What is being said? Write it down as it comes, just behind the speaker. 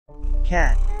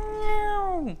Cat.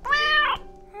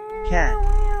 Cat.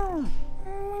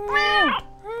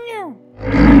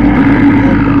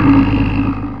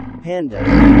 Panda.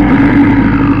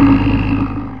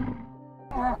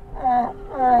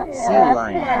 Sea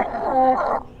lion.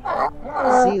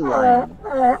 Sea lion.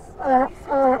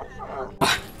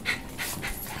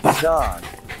 Dog.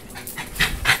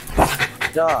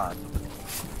 Dog.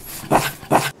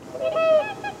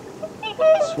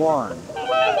 Swan.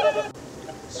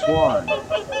 Swan.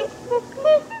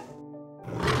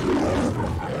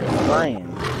 Lion.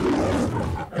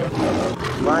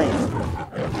 Lion.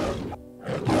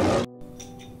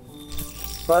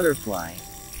 Butterfly.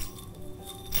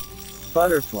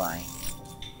 Butterfly.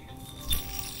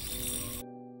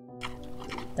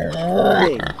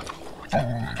 Pig.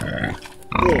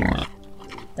 Pig.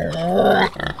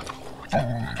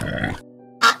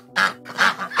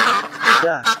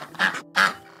 Duck.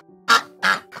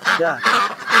 Duck.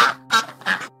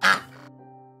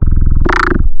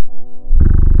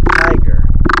 Tiger.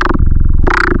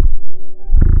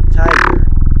 Tiger.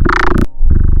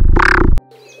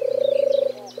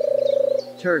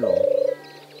 Turtle.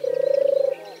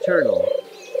 Turtle.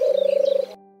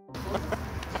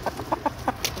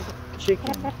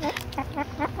 Chicken.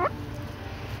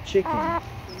 Chicken.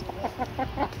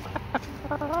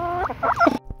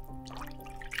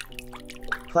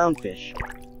 Clownfish.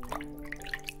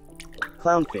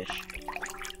 Clownfish.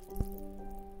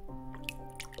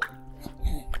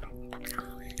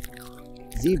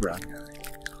 Zebra.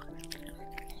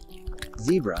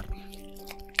 Zebra.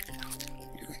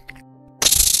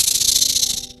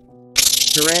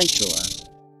 Tarantula.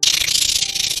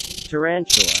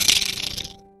 Tarantula.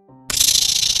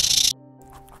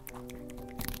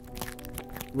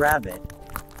 Rabbit.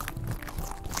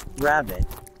 Rabbit.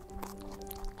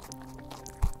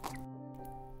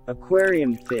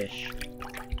 Aquarium fish.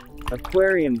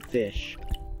 Aquarium fish.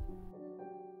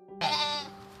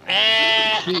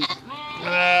 Sheep. Sheep.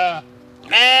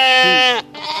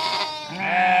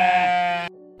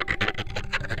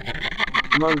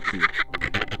 Monkey.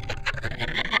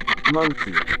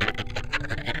 Monkey.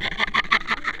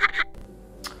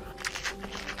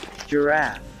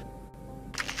 Giraffe.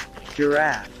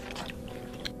 Giraffe.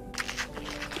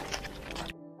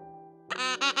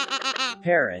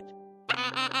 Parrot.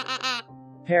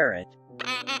 Parrot.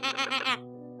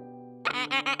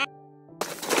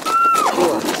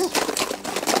 Horse.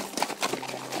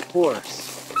 Horse.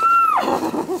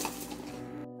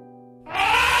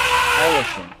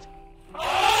 Elephant.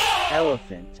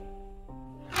 Elephant.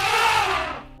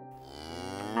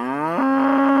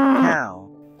 Cow.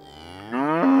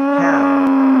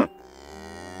 Cow.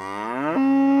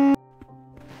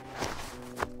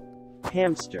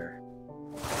 Hamster.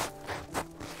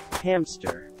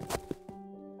 Hamster.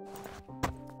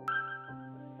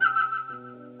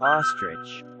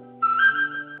 Ostrich.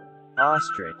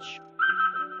 Ostrich.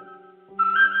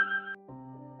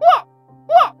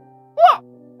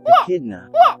 Echidna.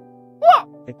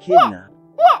 Echidna.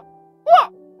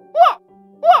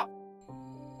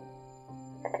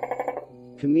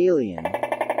 Chameleon.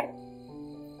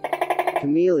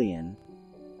 Chameleon.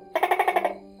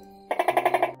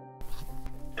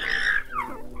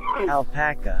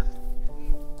 Alpaca.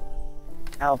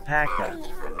 Alpaca.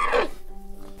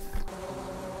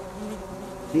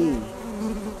 Bee.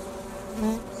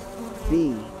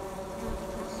 Bee.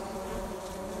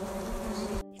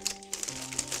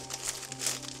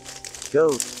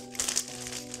 Goat.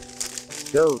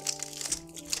 Goat.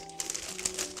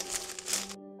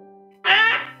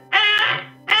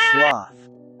 Sloth.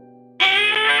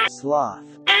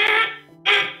 Sloth.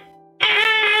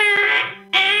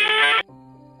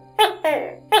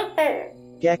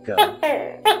 Gecko.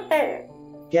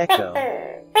 Gecko.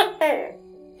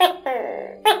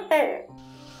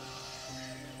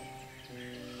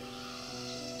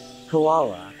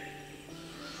 Koala.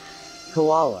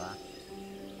 Koala.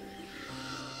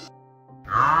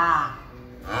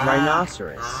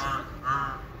 Rhinoceros.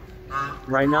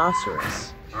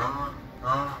 Rhinoceros.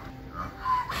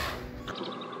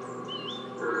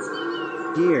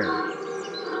 Deer.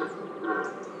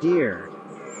 Deer.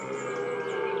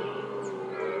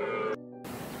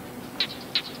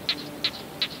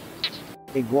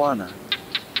 Iguana.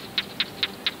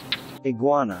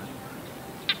 Iguana.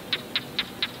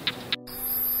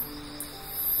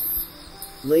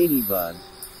 Ladybug.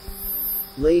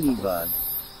 Ladybug.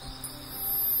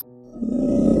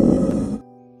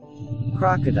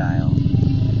 Crocodile.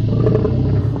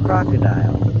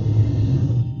 Crocodile.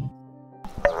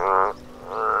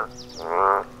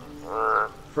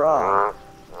 Frog.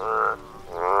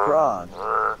 Frog.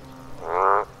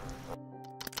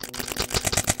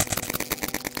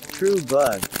 True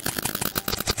bug.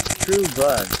 True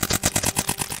bug.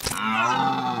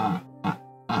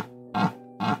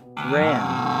 Ram.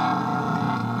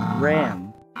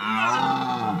 Ram.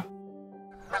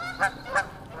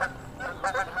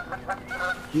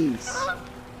 Geese.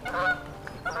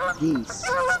 Geese.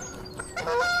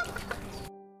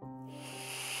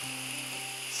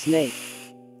 Snake.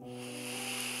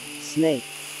 Snake.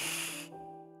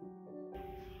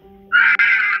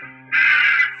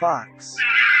 Fox.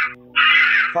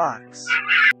 Fox.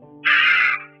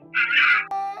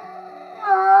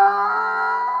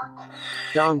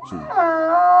 Donkey.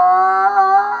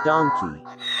 Donkey.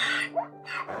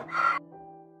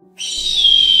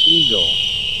 Eagle.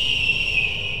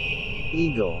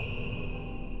 Eagle.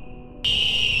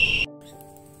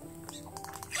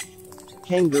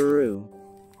 Kangaroo.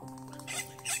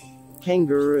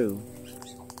 Kangaroo.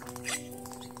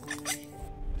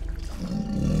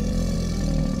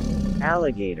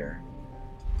 Alligator.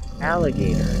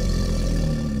 Alligator.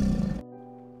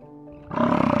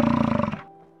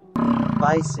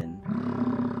 Bison.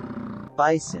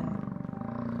 Bison.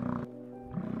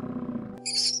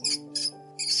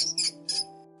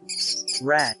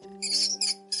 Rat.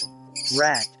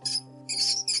 Rat.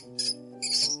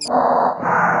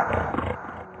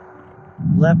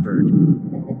 Leopard.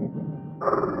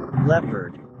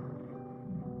 Leopard.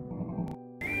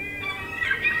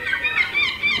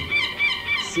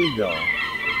 Seagull.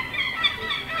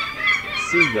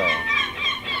 Seagull.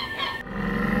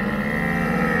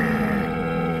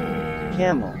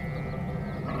 Camel.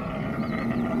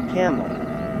 Camel.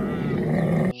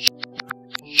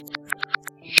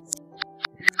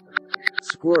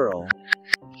 Squirrel.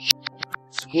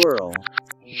 Squirrel.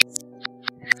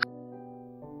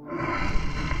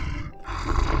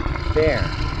 Bear.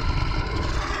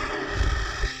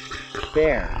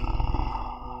 Bear.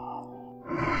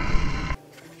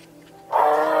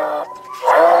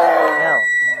 Elk.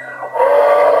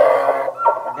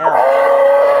 Elk.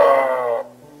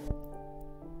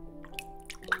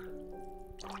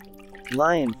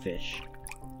 Lionfish.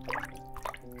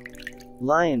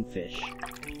 Lionfish.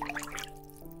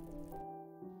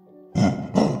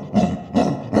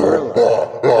 Gorilla.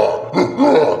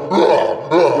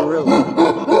 Gorilla.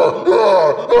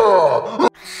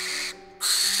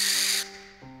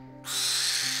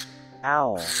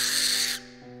 Owl.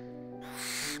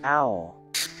 Owl.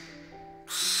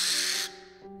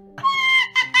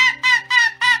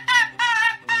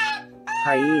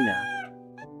 Hyena.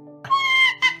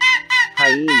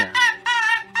 Hyena.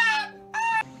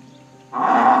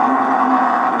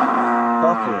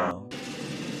 Buffalo.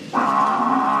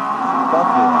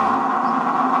 Buffalo.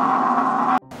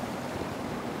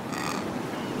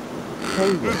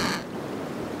 Penguin.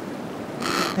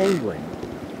 Penguin.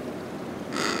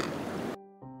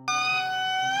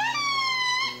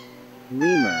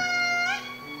 Lemur.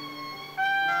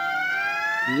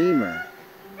 Lemur.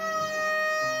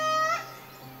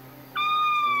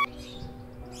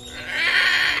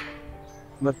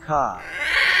 Macaw.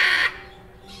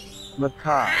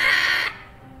 Macaw.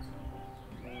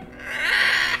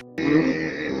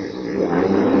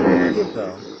 Hippo.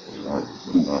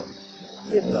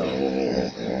 Hippo.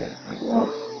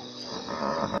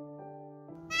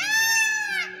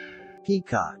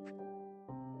 Peacock.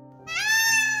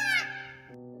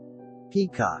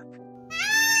 Peacock.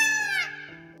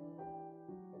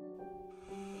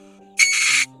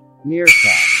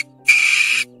 Meerkat.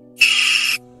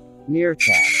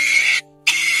 Meerkat.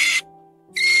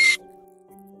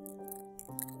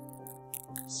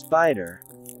 Spider.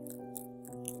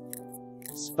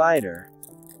 Spider.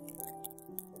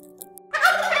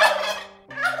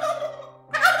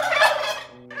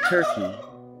 Turkey.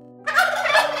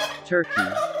 Turkey.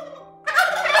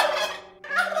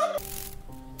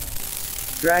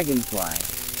 Dragonfly.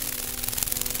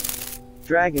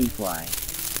 Dragonfly.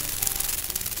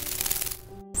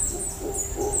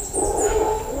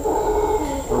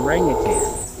 Orangutan.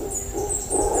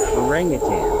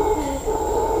 Orangutan.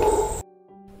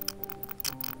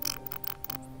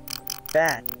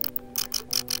 Bat.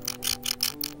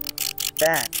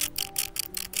 Bat.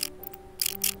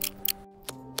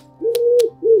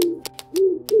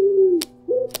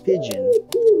 Pigeon.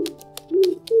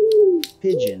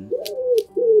 Pigeon.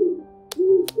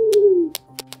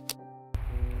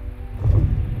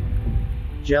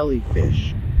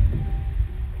 Jellyfish.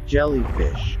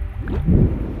 Jellyfish.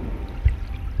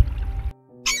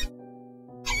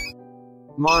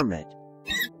 Marmot.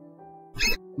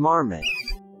 Marmot.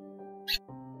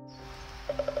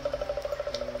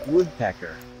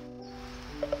 Woodpecker.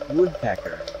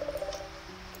 Woodpecker.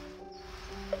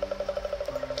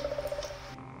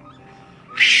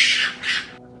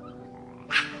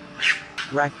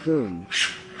 Raccoon.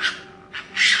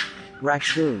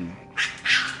 Raccoon.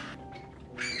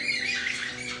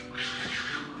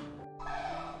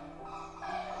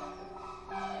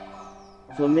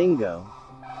 Flamingo.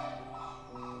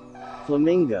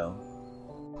 Flamingo.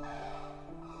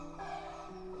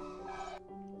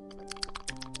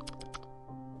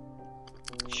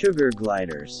 Sugar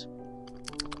gliders.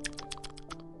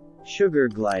 Sugar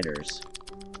gliders.